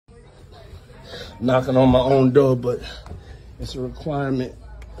knocking on my own door, but it's a requirement.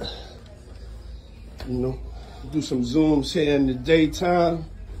 You know, do some Zooms here in the daytime.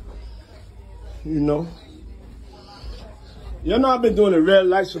 You know. Y'all know I've been doing the red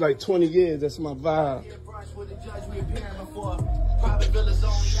lights for like 20 years. That's my vibe.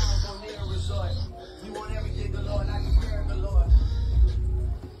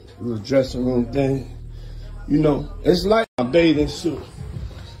 Little dressing room thing. You know, it's like my bathing suit.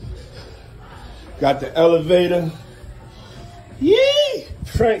 Got the elevator. Yee!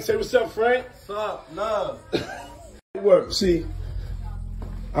 Frank, say what's up, Frank. What's up? Love. Work. See,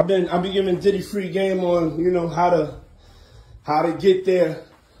 I've been giving Diddy free game on, you know, how to get there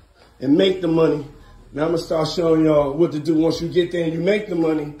and make the money. Now I'm gonna start showing y'all what to do once you get there and you make the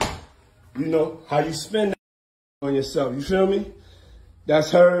money. You know, how you spend that on yourself. You feel me?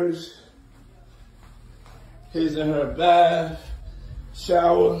 That's hers. His and her bath,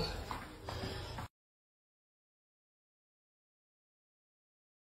 shower.